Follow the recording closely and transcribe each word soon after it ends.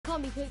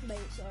can't be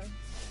clickbait, so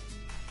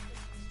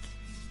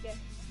yeah.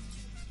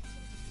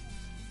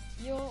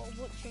 You're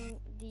watching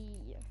the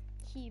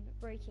cube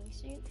breaking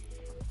soon.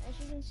 As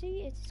you can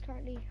see, it's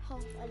currently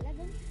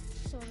 11:30,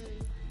 so it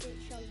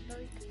shall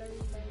break very,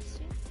 very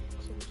soon.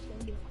 So I'm just going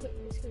to do a quick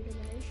miscode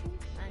elimination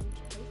and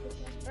hopefully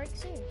it'll break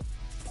soon.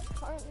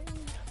 Currently,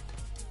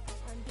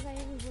 I'm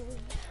playing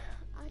with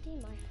Addy,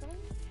 my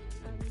friend,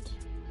 and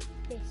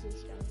this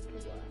is going to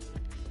work.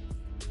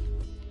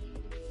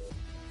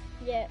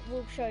 Yeah,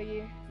 we'll show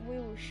you. We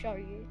will show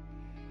you.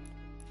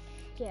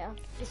 Yeah,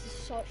 this is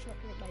such not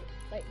clickbait.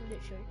 Like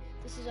literally,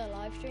 this is our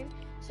live stream.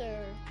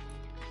 So,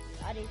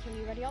 Addy, can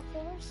you ready up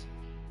for us,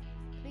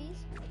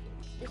 please?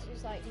 This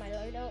is like my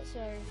loadout.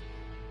 So,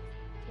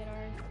 you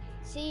know,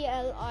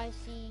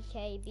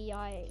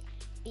 CLICKBIBAIT.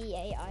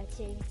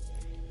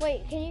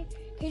 Wait, can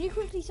you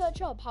quickly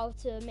search up how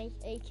to make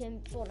a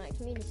Fortnite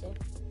community?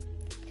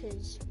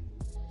 Because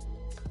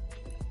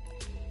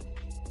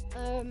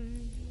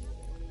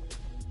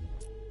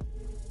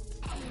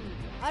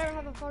I don't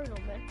have a phone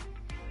number.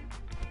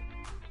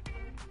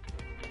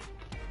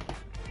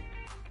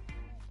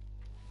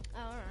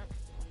 Alright.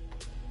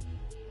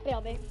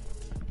 BRB.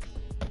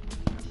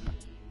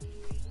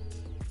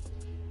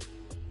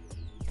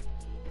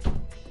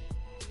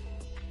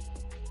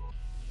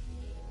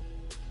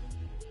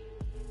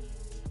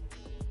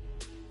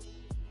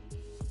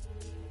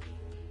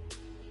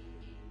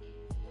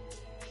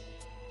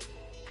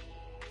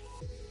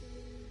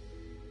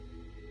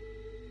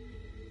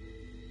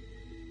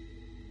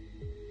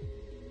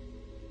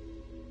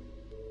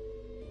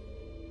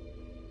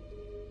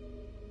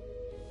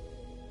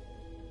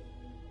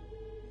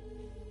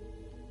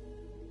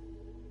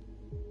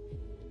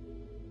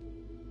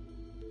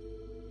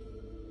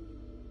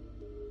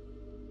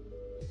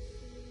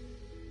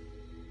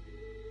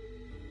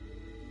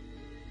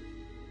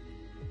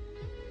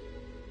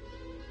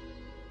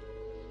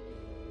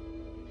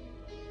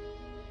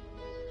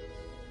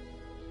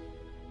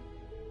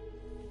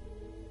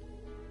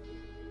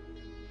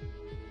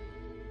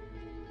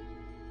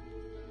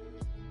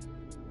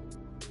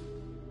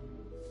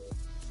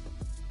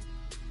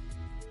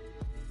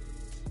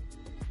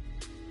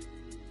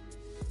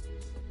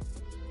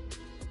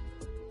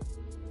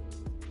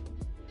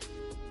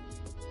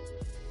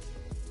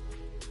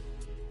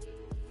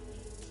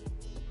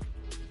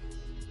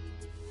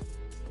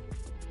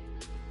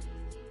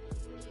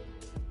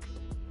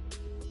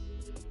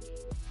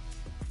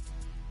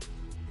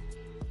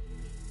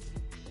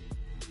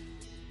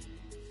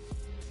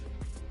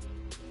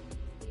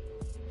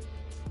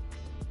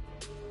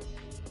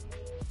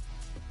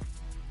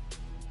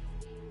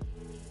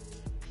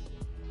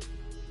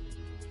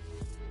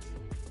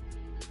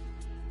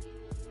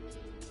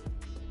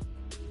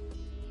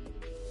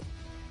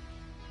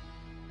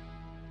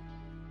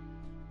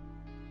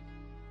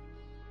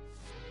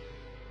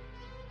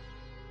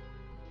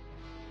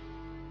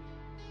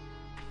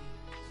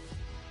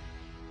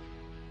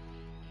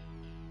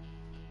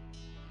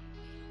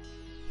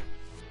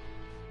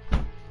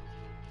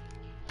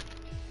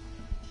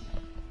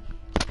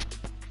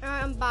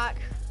 Alright, I'm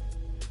back.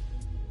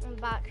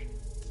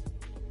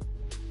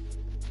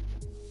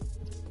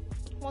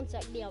 One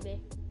sec, BRB.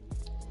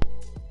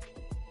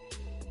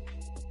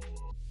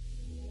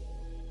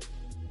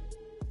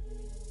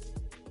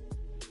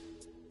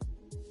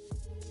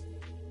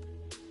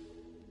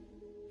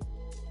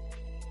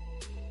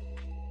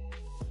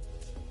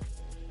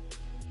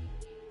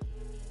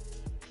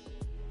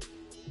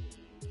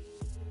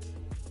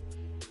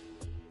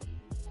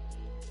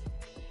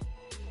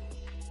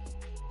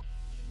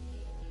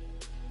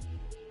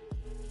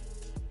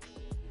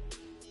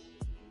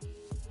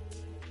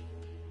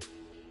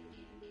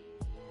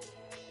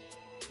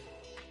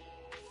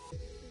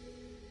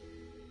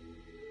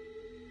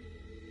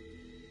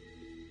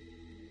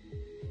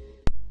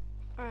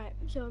 Alright,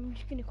 so I'm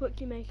just gonna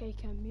quickly make a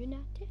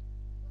community.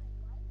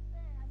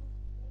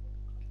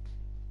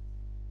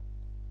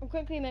 I'm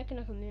quickly making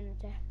a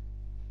community.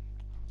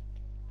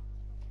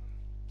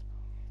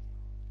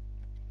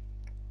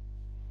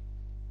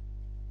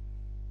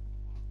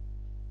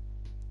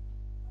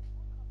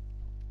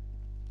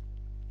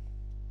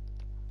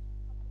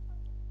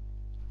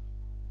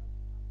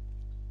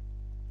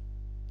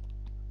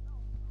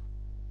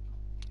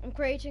 I'm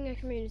creating a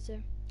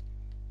community.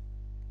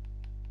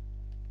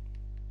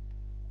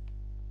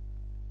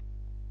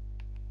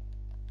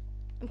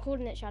 I'm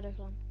calling it Shadow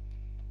Clan.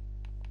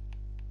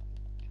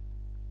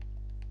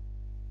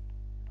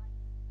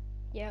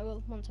 Yeah,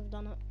 well, once I've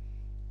done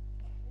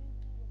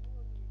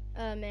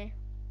it. Me.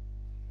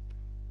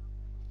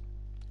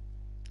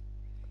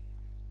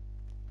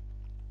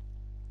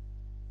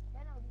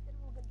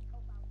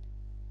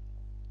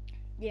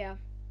 Yeah.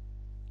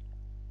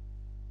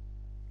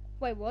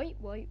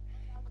 Wait.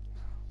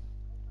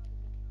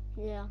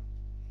 Yeah.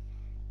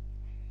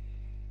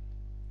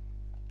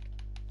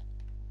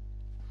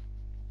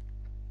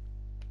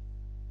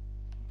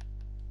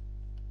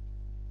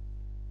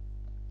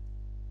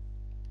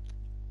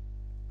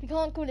 You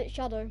can't call it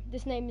Shadow.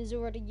 This name is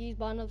already used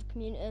by another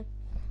community.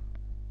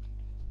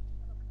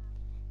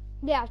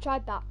 Yeah, I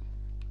tried that.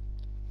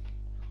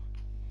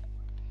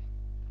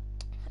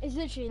 It's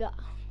literally that.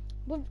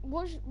 What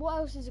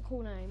else is a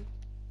cool name?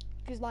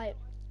 Because like,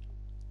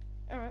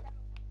 alright.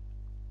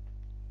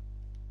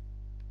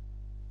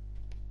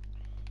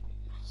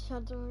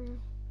 Shadow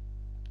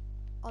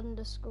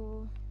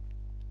underscore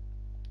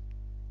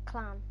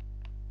clan.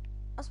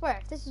 I swear,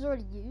 if this is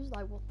already used,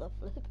 like what the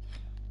flip?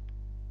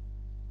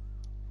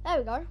 There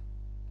we go.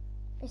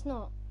 It's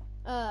not.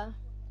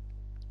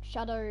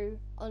 Shadow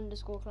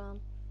underscore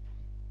clan.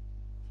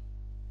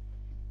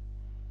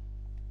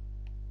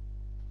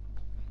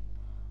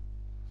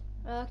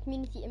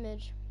 Community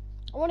image.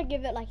 I want to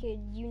give it like a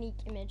unique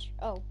image.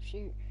 Oh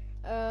shoot.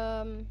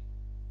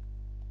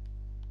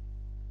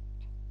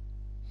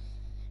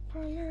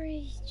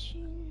 Primary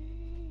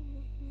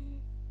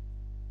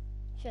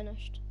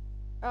finished.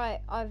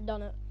 Alright, I've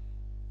done it.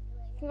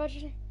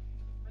 Congratulations.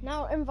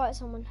 Now invite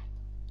someone.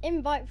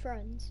 Invite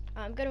friends.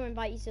 I'm going to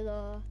invite you to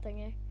the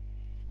thingy.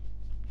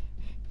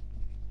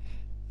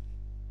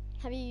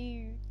 Have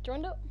you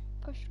joined up?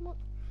 Question mark?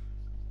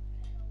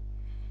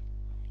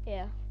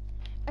 Yeah.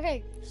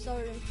 Okay,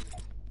 so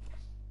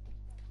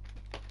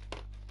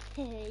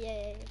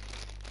yeah.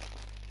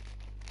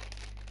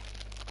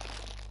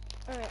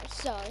 Alright,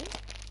 so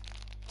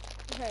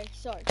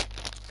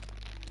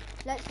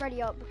let's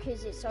ready up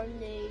because it's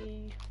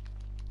only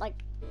like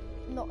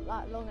not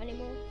that long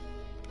anymore.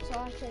 So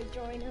I say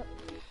join up.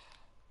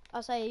 I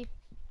say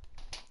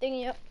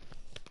thingy up,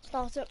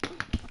 start up,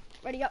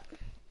 ready up.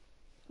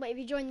 Wait, have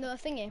you joined the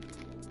thingy?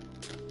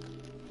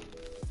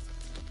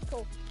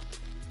 Cool.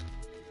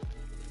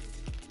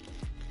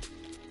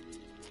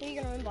 Who are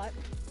you gonna invite?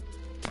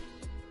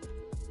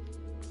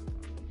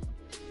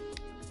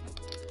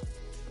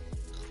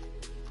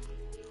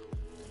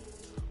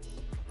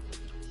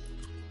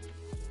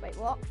 Wait,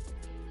 what?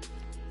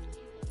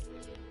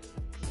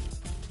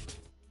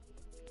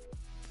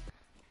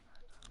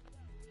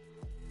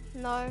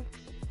 No.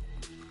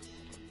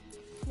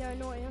 No,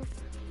 not him.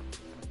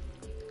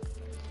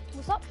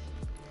 What's up?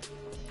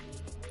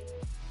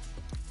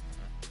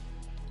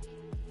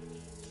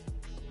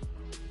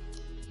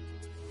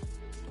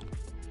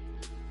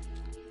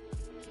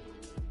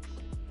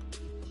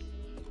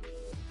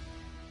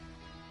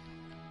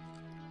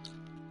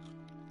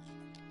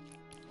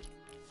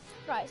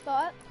 Right,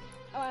 start it.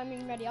 Oh, I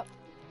mean ready up.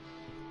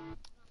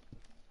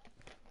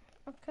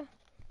 Okay.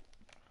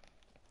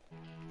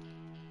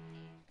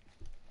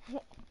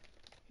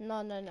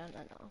 No.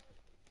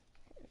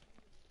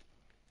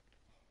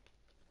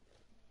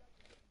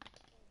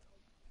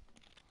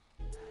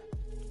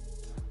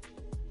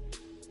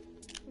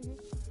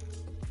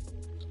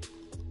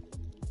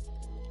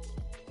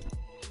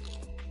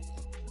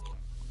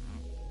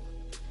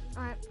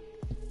 Alright.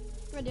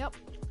 Ready up.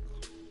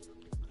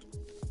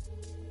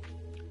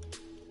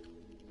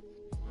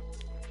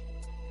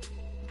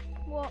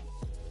 What?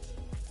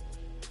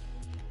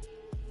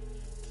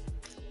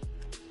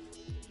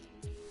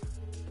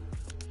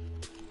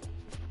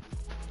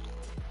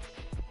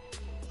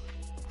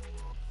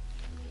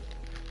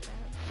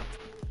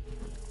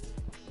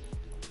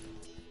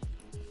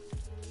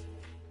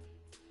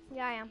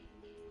 Yeah, I am.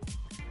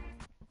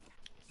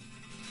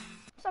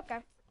 It's okay.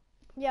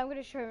 Yeah, I'm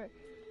gonna show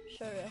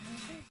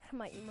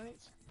my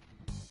emotes.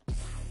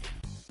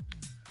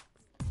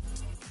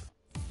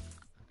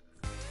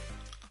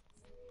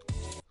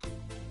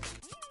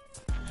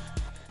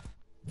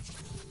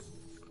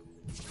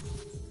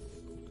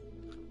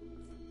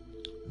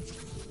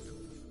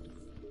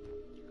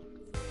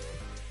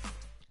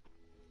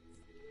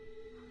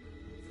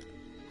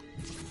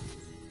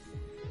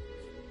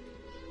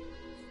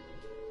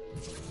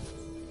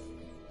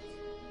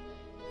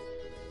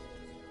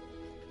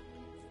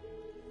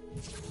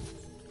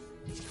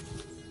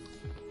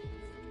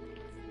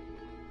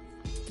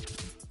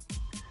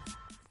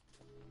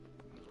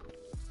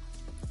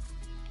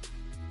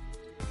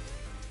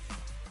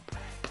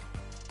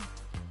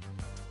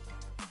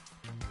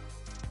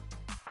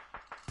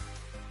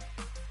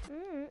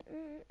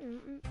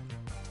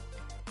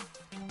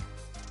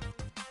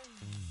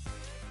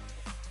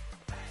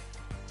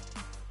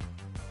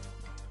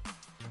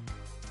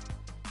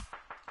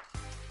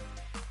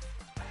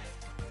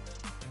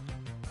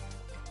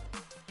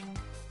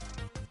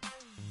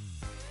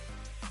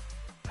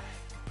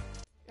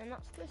 And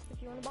that's the list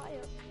if you want to buy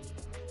it.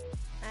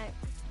 Alright,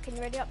 can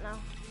you ready up now?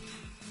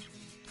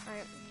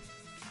 Alright.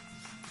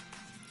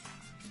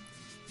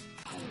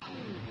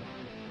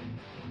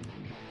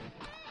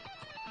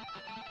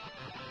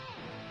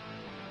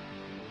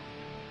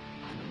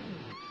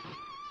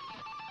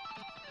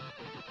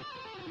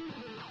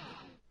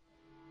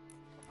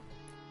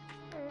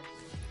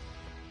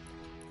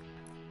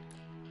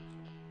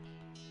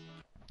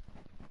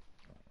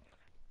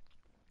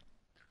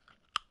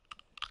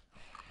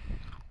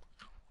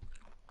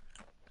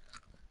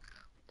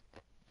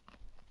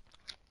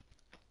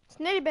 It's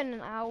nearly been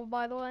an hour,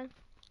 by the way.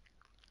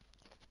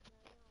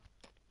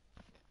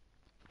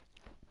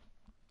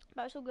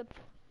 But it's all good.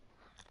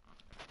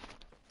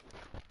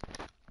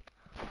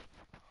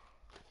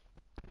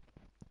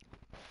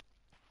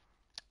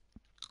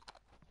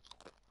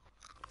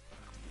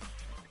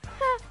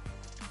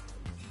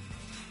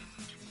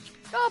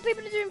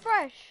 people are doing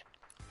fresh.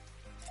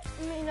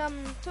 I mean,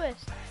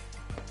 twist.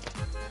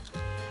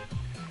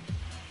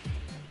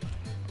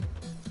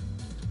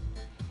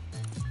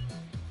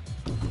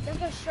 Let's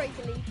go straight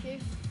to Leaky.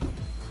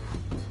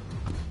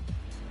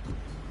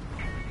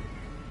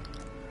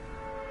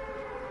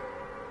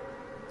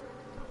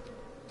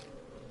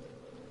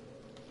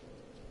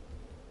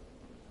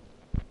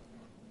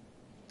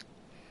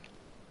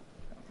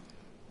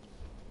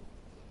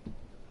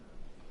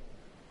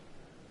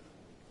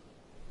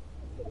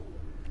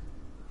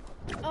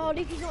 Oh,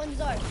 Leaky's not in the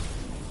zone.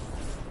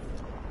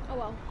 Oh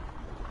well.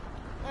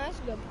 No, that's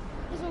good.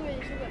 It's all good,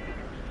 it's all good.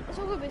 It's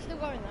all good, but it's still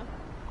going though.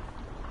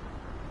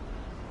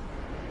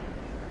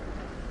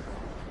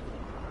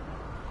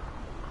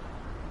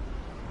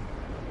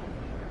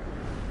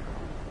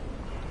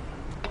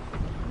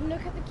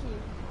 Look at the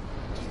cube.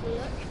 Just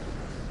look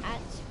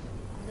at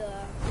the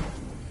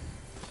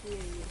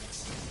cube.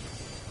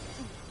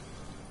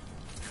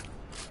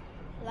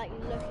 Like,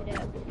 look at it.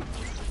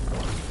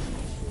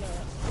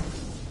 Look.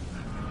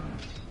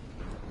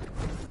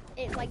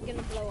 It's like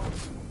gonna blow up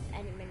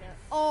any minute.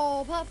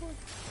 Oh, purple.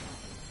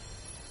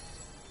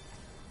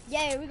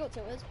 Yeah, we got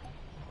tilted.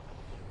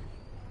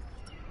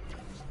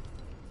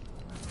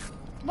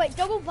 Wait,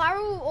 double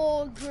barrel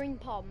or green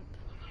pump?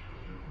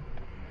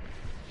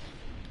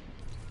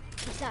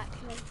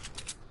 Exactly.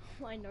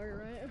 I know,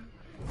 right?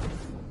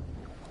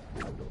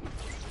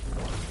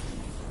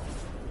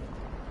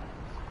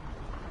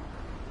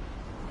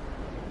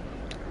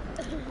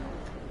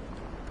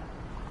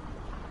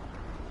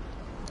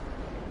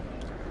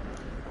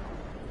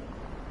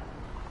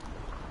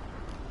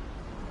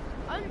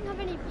 I don't have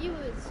any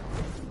viewers.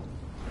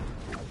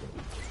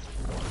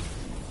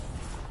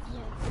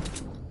 Yeah.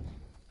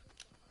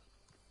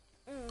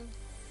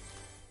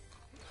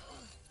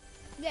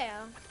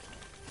 Yeah.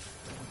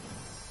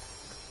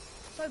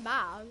 So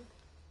bad.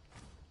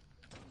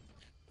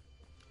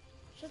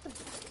 Just a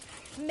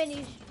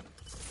mini.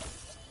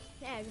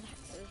 Yeah,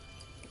 exactly.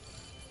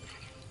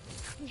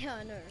 Yeah,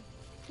 I know.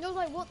 I was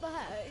like, what the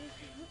heck?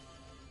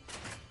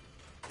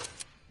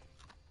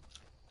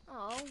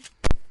 Oh,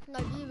 no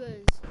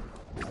viewers.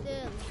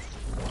 Still.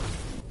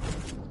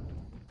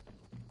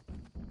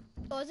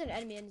 Oh, there's an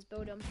enemy in this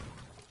building.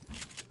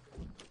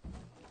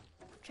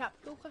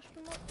 Trapdoor,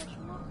 question mark,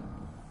 question mark?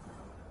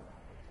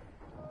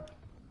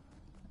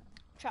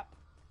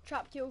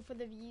 Trap kill for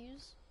the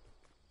views.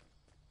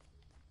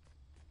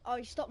 Oh,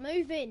 he stopped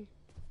moving.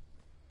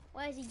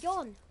 Where's he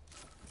gone?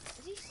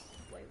 Is he?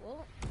 Wait,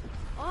 what?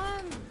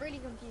 I'm really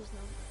confused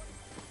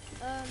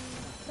now.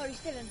 No, he's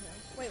still in here.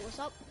 Wait, what's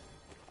up?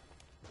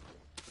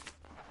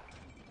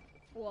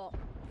 What?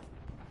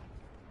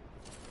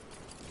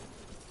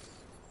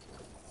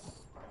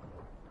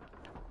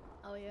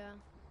 Oh yeah.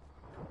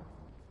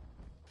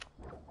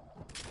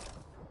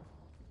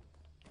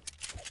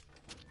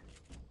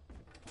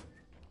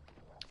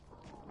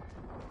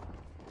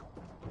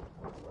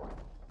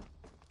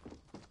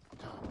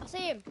 I see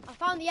him. I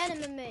found the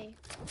enemy.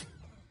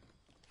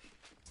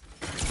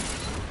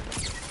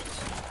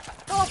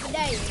 Go up and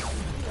there.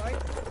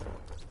 Right.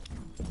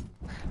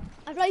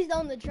 I placed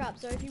down the trap,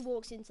 so if he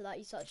walks into that,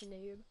 he's such a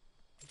noob.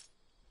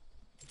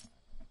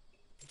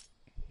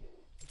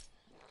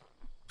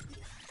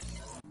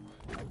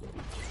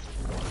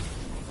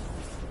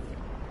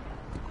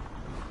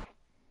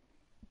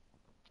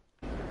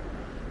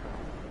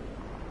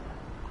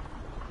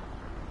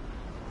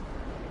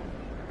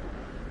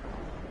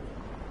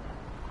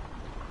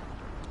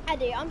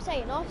 Eddie, I'm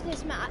saying after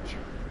this match,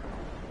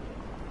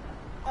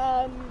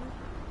 I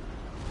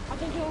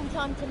think it will be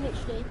time to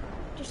literally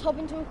just hop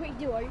into a quick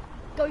duo,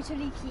 go to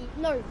Leaky,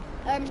 no,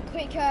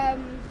 quick,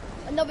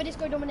 another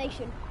disco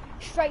domination,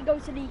 straight go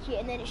to Leaky,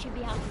 and then it should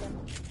be happening.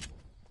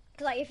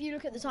 Cause like, if you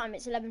look at the time,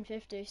 it's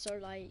 11:50, so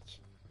like,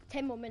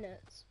 10 more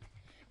minutes.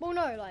 Well,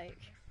 no, like,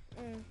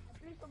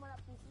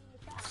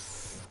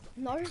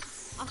 no,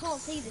 I can't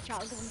see the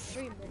chat because I'm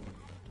streaming.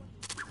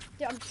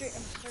 Dude, I'm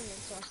streaming,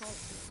 so I can't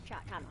see the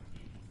chat, can I?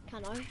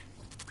 Can I?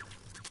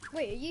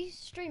 Wait, are you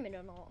streaming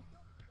or not?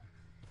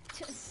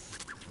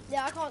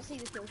 Yeah, I can't see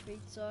the kill feed,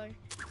 so...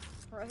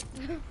 Right.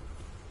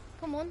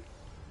 Come on.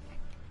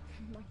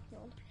 Oh my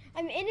god.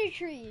 I'm in a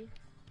tree.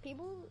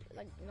 People,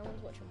 like, no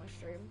one's watching my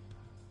stream.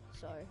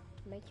 So,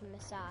 making me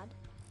sad.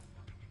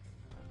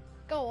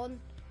 Go on.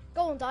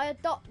 Go on, Dyer.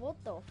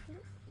 What the f...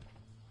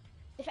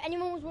 If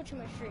anyone was watching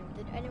my stream,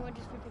 did anyone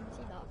just flipping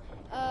see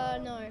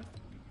that? No.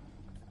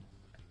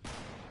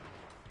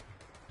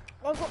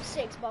 Well, I've got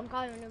 6, but I'm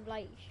kind of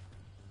like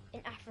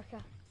in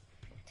Africa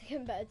to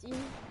get a better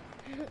team.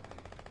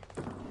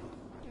 Oh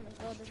my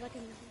god, there's like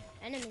an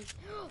enemy.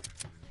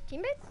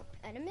 Teammates?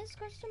 Enemies?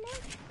 Question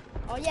mark?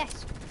 Oh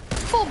yes.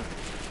 Boom!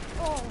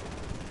 Oh.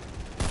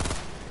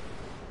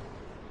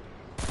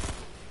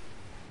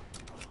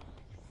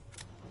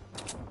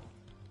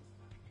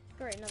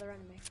 Great, another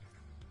enemy.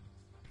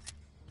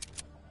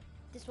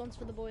 This one's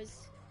for the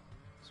boys.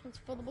 This one's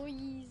for the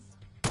boys.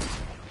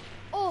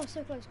 Oh,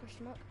 so close,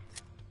 question mark.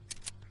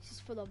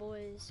 For the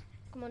boys.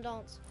 Come on,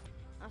 dance.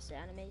 That's the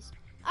enemies.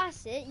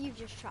 That's it, you've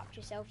just trapped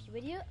yourself, you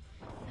idiot.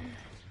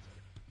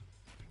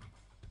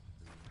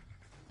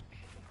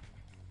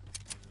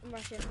 I'm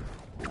rushing.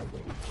 Oh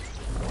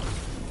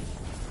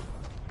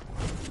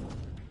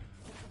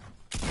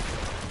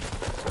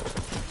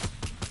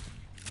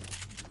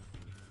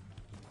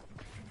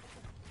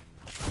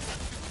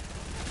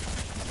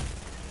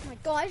my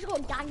god, I just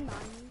got gangbanged.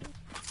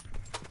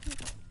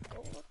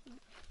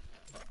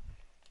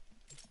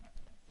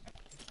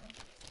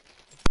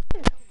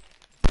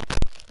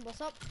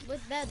 What's up?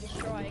 They're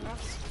destroying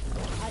us.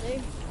 I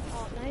do,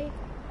 aren't they?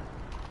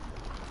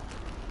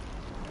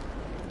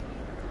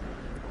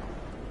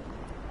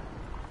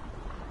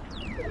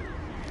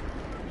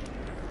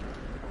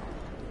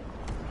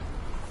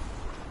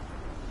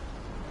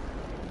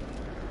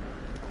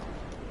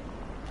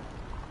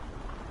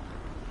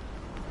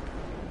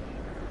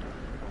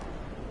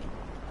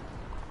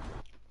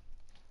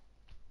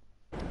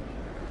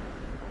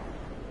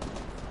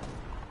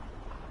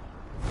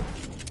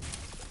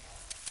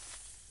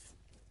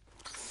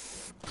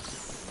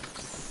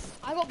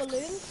 I got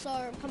balloons, so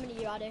I'm coming to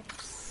you, Addy.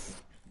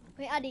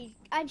 Wait, Addy,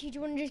 actually, do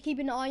you want to just keep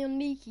an eye on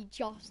Miki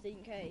just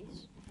in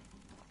case?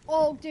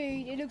 Oh,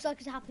 dude, it looks like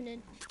it's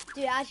happening.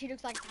 Dude, it actually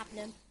looks like it's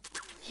happening.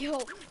 Yo,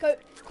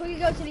 quickly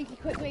go to Leaky,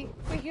 quickly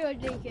go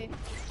to Leaky.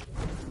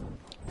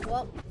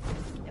 Well,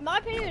 in my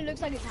opinion, it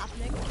looks like it's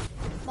happening,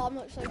 but I'm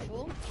not so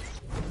sure.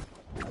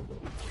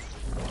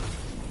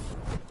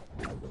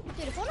 Dude,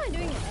 if I'm not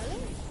doing it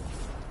early,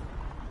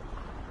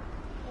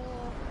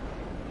 or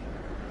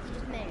is it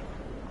just me?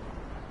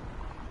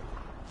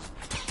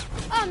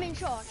 Oh, I'm being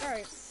shot,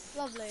 great,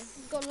 lovely.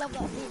 You've got to love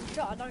that being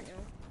shot, don't you?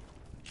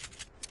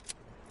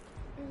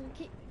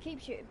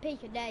 Keep shooting, peek,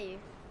 I dare you.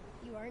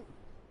 You won't.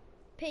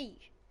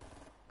 Peek.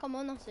 Come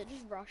on, that's it,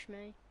 just rush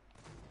me.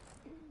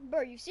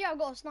 Bro, you see I've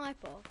got a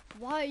sniper.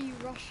 Why are you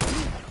rushing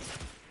me?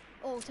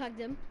 Oh, tagged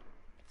him.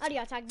 Addy,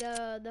 I tagged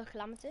the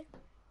Calamity.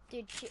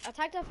 Dude, I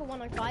tagged her for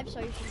 105,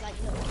 so she's like,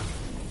 no.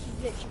 She's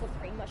literally got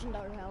pretty much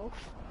no health.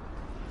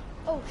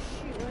 Oh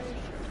shoot, where is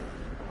she?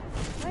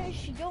 Where is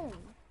she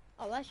going?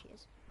 Oh, there she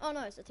is. Oh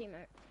no, it's a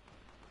teammate.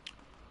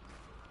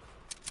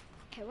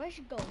 Okay, where's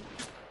she going?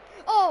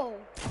 Oh!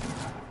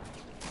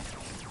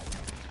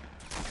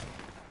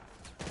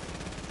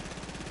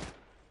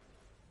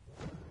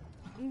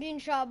 I'm being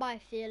shot by a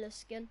fearless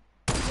skin.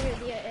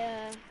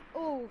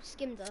 Oh,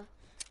 skimmed her.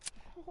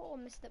 Oh, I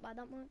missed it by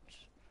that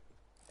much.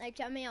 Hey,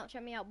 check me out,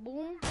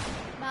 Boom.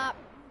 Bop.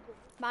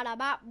 Bada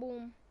bop,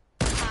 boom.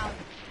 Ow.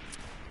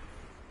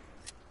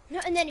 No,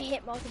 and then a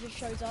hit marker just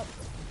shows up.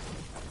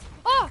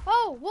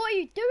 Oh, what are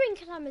you doing,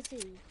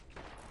 Calamity?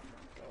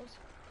 God.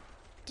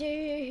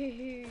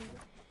 Dude.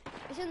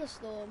 It's in the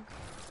storm.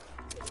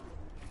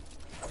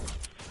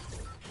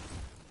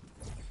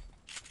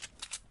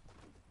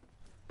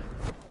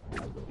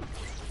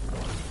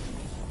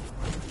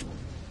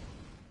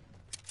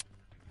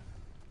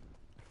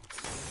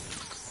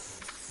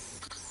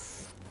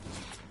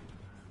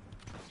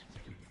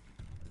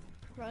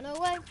 Run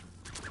away.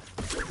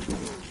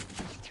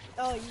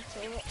 Oh, you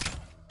thought.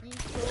 You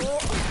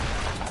thought.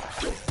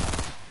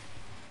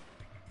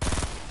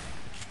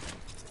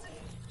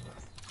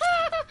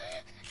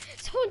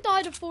 Someone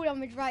died of fall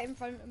damage right in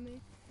front of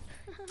me.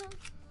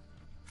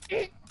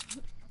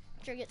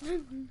 Triggered.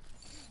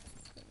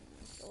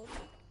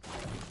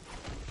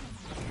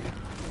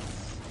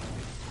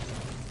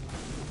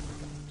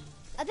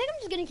 I think I'm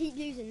just gonna keep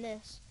using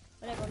this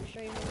whenever I'm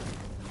streaming.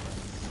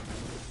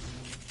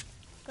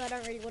 I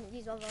don't really want to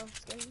use other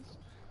skins.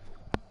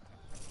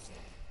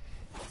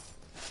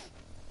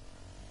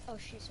 Oh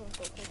shoot, someone's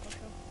got a cool crusher.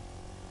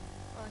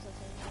 Oh, that's not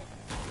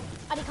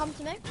Addy, come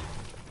to me.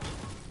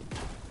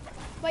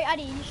 Wait,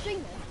 Addy, you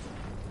streaming?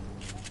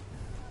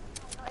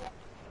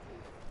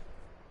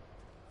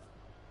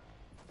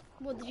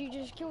 What, did you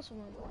just kill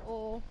someone?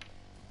 Or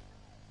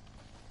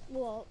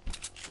what?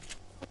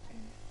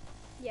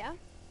 Yeah?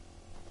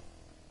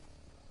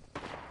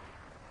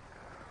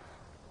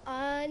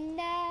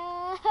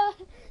 No!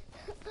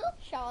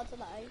 Shout out to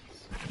the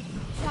Ace.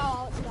 Shout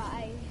out to the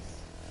Ace.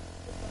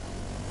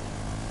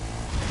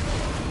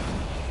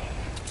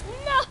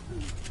 No!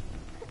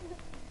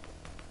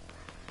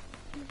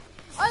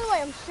 By the way,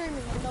 I'm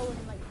streaming and no one,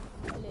 like,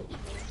 literally.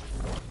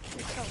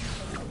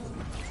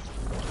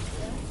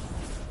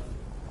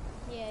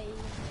 Yeah.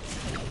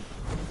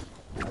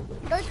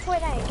 Go to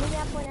point A. Meet me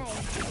at point A.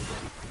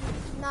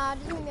 Nah,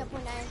 just meet me at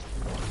point A.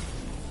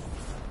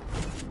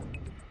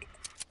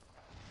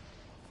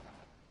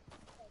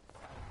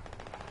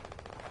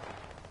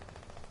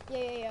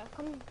 Yeah.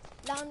 Come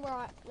down where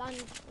I land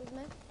with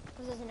me,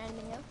 because there's an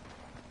enemy here.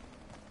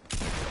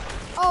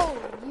 Oh,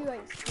 you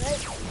ain't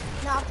straight.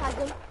 Now I've tagged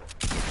him.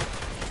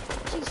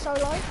 She's so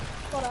low.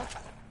 Got her.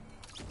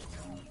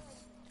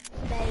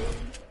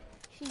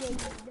 She dead.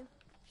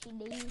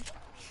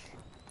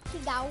 She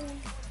down.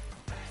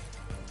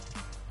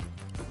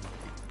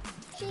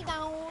 She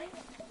down.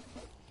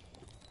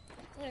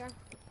 There you go.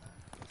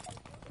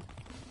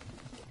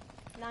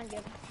 Now I'm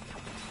good.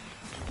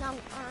 Now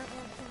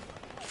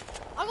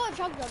I got a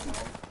shotgun now.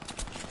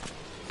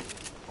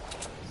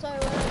 So,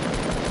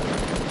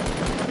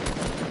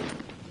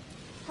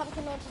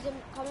 Pumpkin launch is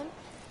coming.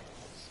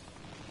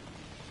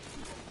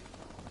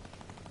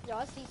 Yeah,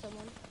 I see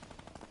someone.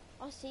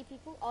 I see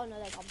people. Oh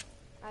no, they come.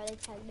 Alright, they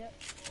tagged it.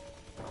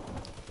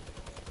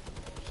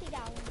 She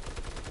down.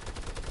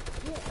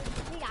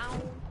 She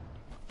down.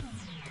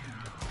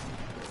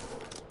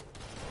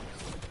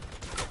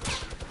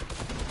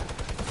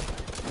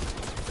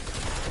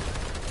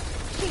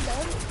 She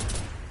done.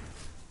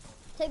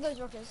 Take those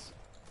rockets.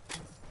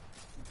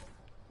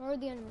 Where are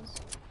the enemies?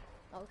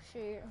 Oh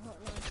shoot, oh,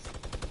 nice.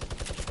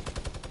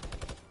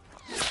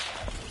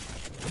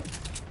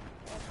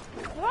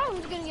 I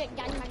was gonna get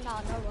gangbanged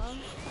out of nowhere.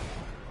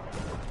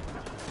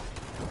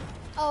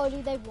 Oh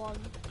dude, they've won.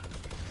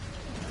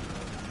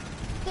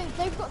 Dude,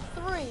 they've got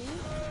 3.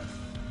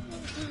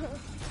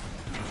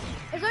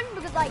 It's only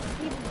because like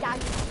people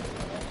gangbanged.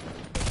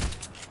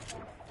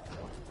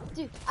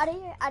 Dude,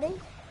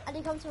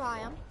 Addy, come to where I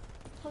am.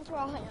 Come to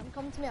where I am.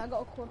 Come to me, I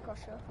got a quad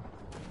crusher.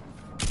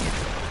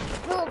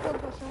 I got a quad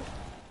crusher.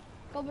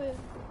 Come here.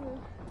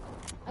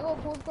 I got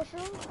a quad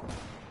crusher.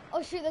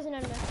 Oh shoot, there's an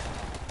enemy.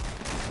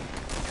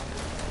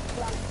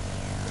 Yeah.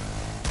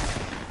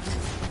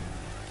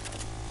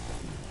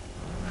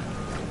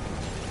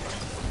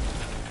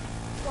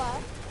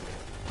 What?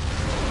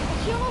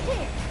 Is she on our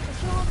team? Is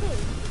she on our team?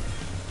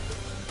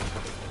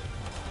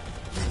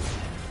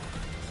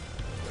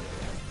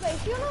 Wait, is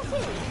she on our team?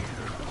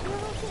 Is she on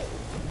our team?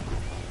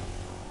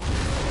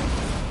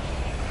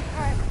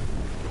 Alright.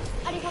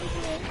 Addy, come to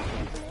me.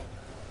 Come to me.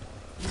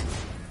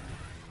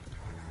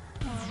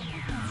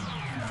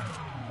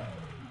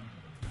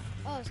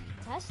 Oh, it's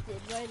contested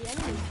where the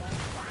enemies go.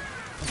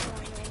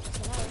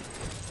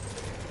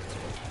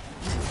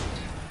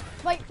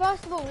 Wait,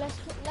 first of all, let's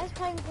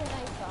play with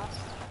grenade first.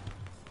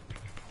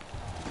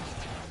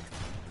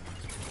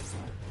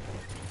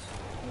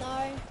 No.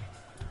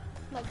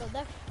 Oh my god,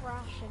 they're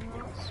thrashing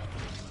us.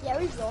 Yeah,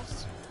 we've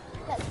lost.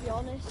 Let's be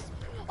honest.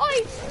 Oh,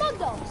 he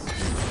smugged us!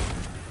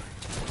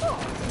 What?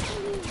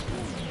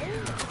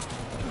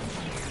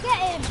 Get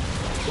him!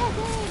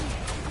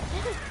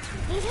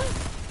 Get him!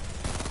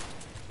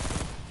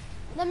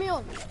 Let me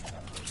on.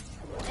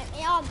 Let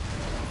me on.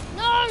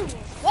 No!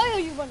 Why are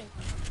you running?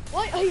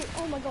 Why are you?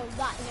 Oh my god,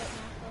 that hit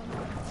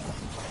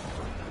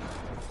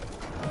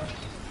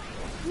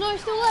me. No,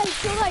 still late,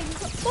 still late.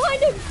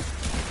 Behind him!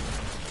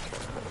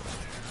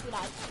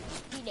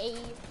 He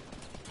leave.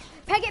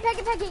 Peg it, go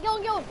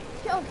on.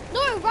 Get on.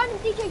 No, random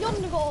DJ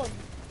Yonder got on.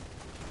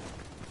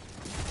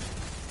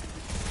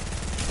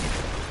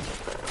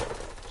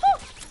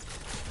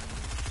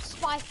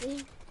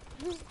 Spicy.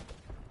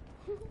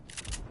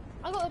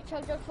 I got a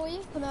chug jug for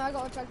you. Come here, I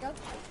got a chug jug.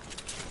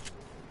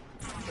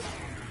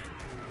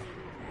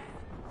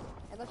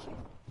 I got you.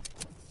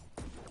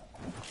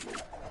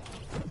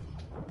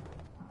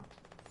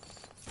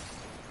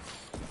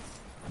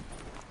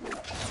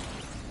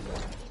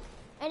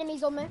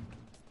 Enemies on me.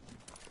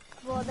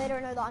 Well, they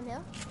don't know that I'm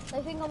here.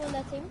 They think I'm on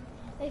their team.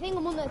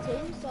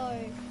 So,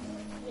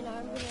 you know,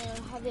 I'm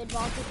gonna have the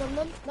advantage on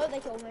them. No, they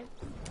killed me.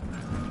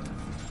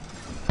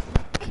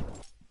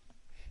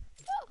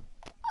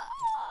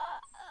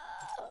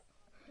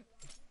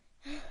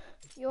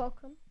 You're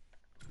welcome.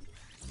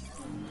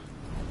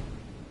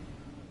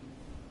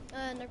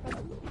 No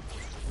problem.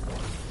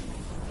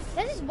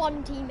 There's this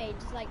one teammate,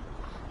 just like,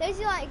 there's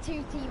like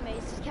 2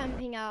 teammates just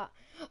camping out.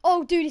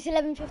 Oh dude, it's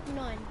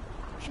 11:59.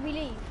 Should we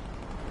leave?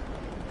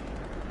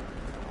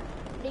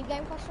 Leave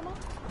game question mark?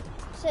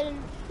 So,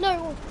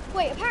 no,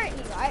 wait,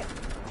 apparently, right?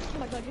 Oh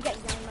my god, you're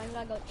getting down, man.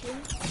 I got you.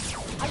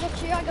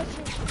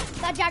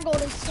 That Jag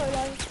order is so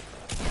low.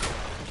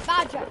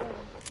 Bad Jag order.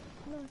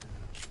 No.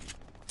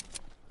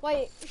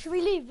 Wait, should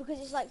we leave because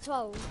it's like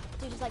 12?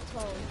 Dude, it's like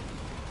 12.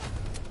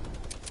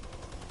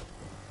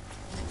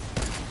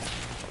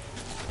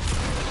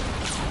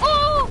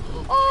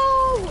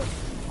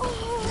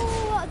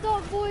 Oh, that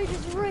Dark Void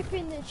is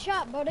ripping the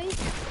chat, buddy.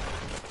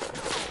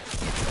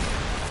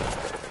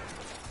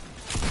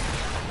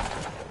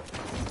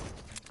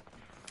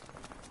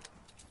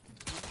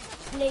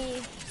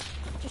 Leave.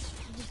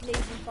 Just leave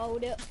and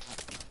fold it.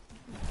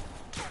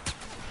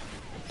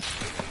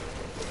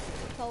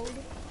 Fold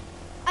it.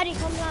 Addy,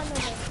 come land on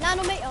me. Land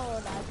on me.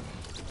 Oh, Dad.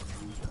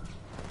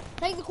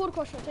 Take the quad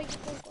crusher.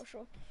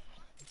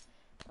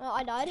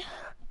 I died.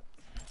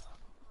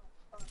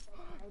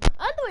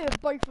 I thought we were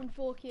both on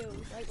 4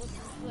 kills. Like, what's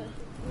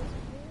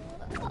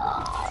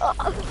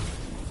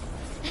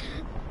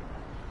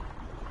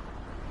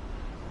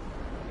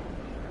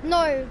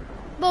No.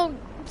 Well,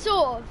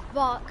 sort of,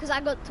 but because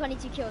I got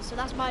 22 kills, so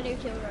that's my new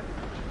kill run.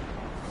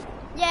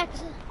 Yeah,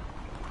 cause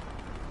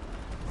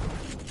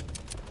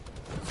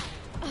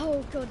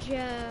oh god,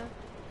 yeah.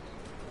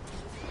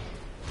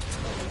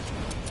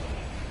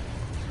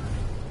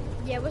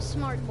 Yeah, we're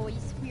smart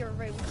boys. We are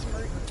very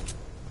smart.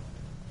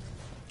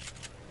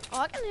 Oh,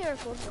 I can hear a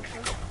quad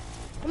crusher.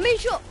 Me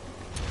shot.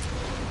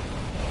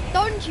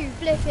 Don't you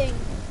flipping?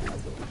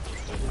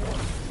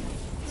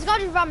 This guy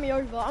just ran me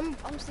over. I'm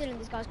stealing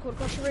this guy's quad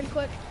crusher really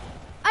quick.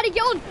 Addy,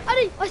 get on!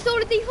 Addy, I stole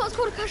the default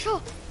quad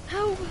crusher.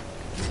 Help!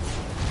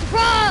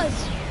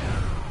 Raz!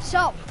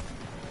 Sup?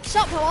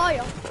 Sup, how are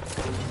you?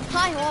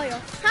 Hi, how are you?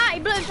 Hi, he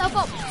blew himself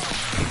up.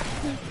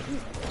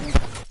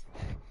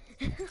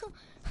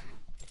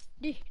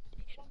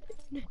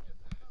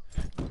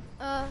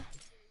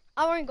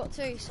 I only got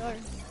 2, so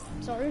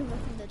sorry,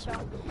 nothing in the chat.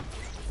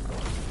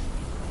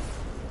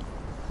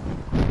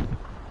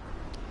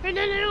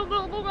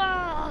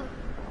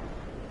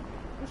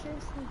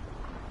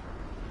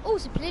 Oh,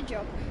 it's a play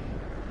job.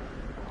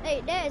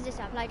 Hey, there is a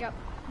supply drop,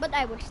 but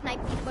I will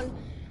snipe people.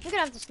 We're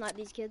gonna have to snipe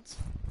these kids.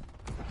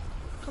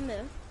 Come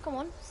here, come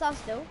on, stand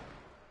still.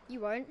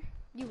 You won't,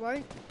 you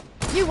won't,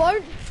 you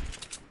won't!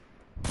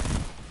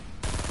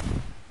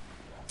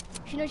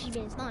 She knows she's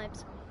being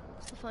sniped.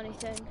 That's the funny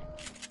thing.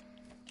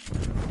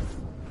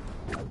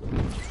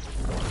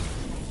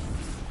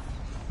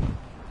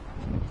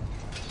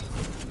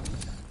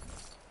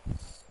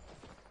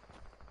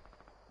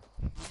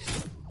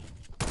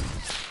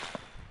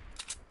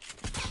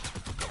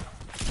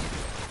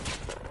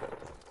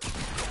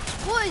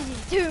 What is he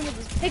doing with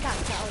his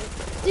pickaxe out?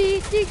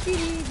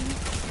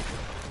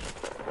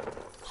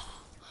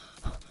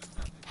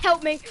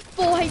 Help me!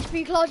 4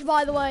 HP clutch,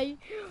 by the way.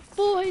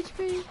 4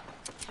 HP.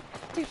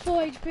 Dude,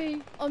 4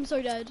 HP. I'm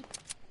so dead.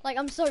 Like,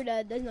 I'm so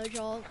dead. There's no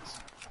chance.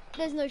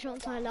 There's no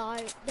chance I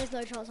lie. There's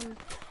no chance I'm...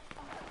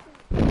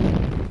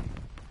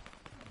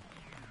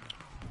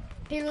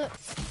 People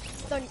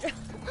don't...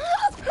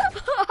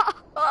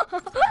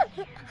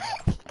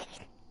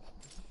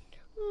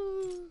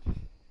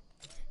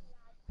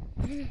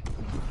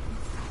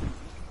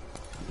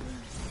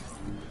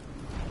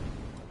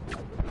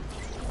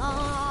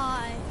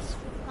 Nice.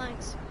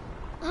 Thanks.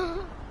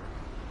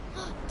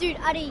 Dude,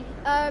 Addy,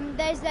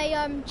 there's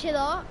a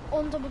chiller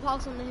on top of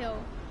house on the hill.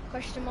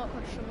 Question mark,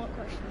 question mark,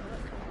 question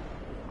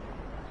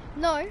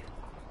mark.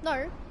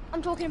 No,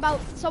 I'm talking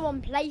about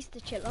someone placed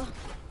the chiller.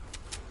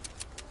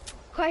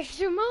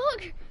 Question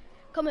mark?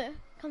 Come here,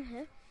 come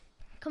here,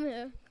 come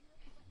here.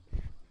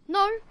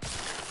 No,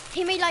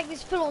 he made like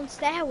this full-on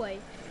stairway.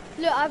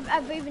 Look,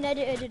 I've even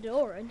edited a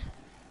door in.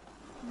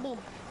 Boom.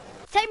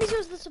 Take me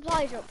towards the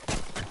supply drop.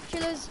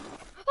 Chillers.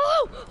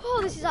 Oh,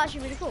 this is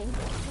actually really cool.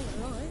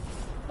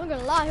 I'm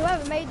gonna lie,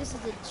 whoever made this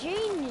is a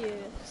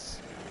genius.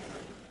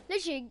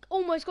 Literally,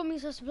 almost got me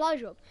to the supply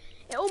drop.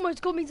 It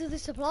almost got me to the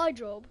supply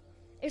drop.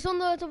 It's on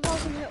the top of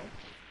Falcon Hill.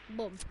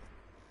 Boom.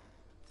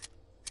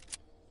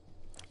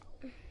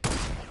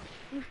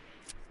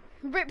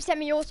 Rip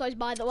semi-autos,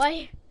 by the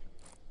way.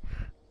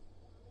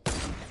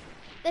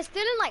 They're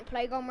still in like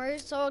playground mode,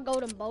 so are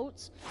golden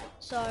bolts.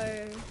 So,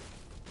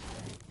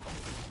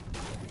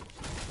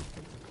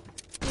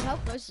 how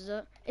close is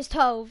it? It's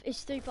 12.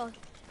 It's 3-5.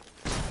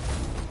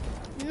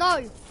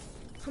 No,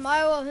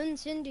 Kamara Hun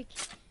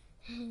Syndicate.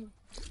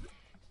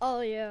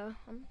 Oh yeah,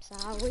 I'm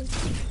sorry.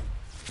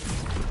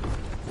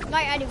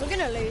 Right, Eddie, we're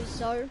gonna lose,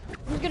 so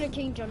I'm gonna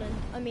King John in.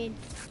 I mean,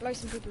 blow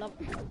some people up.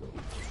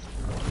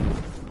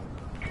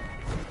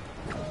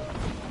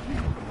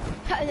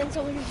 And then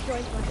someone who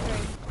destroys my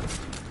stream.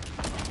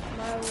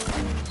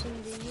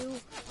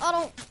 I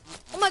don't.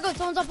 Oh my god,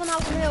 someone's up on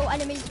house on the hill.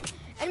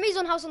 Enemies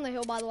on house on the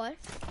hill, by the way.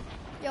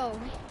 Yo,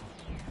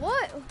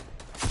 what?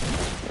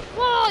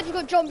 Whoa, you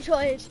got jump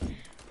shotted.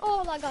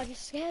 Oh my god, you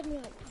scared me.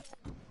 Like.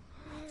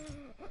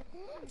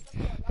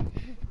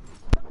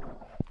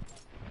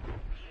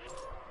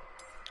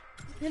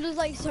 It was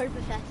like so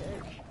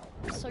pathetic.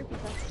 So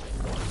pathetic.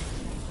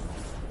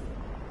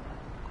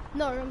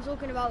 No, I'm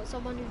talking about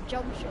someone who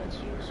jump shots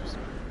you. It's just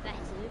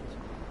pathetic.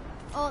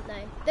 Aren't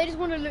they? They just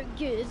want to look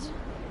good.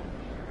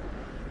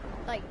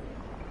 Like.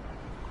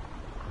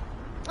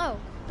 Oh.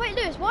 Wait,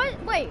 Lewis, why?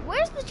 Wait,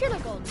 where's the chiller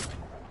gone?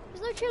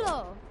 There's no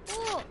chiller.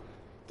 What?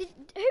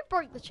 Who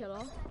broke the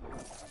chiller?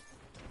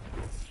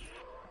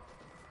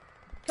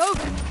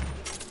 Kobe!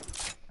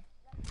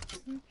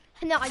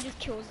 And now I just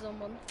killed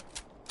someone.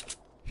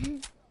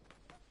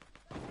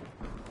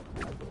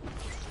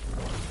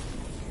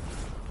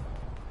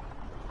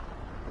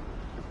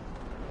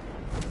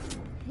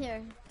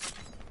 Here.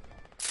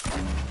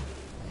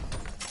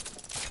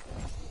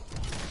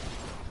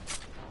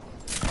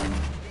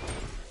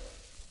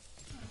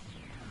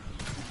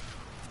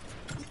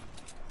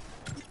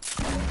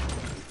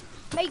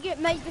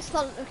 Make the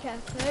stunt look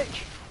epic.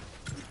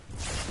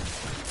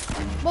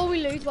 While we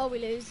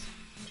lose.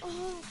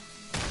 Oh.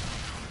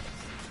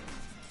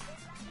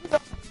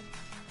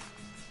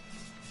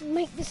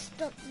 Make this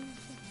stunt.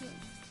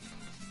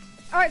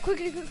 Alright,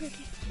 quickly. Yo,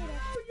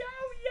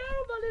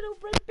 my little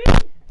red bean.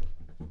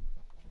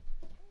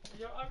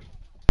 Yo,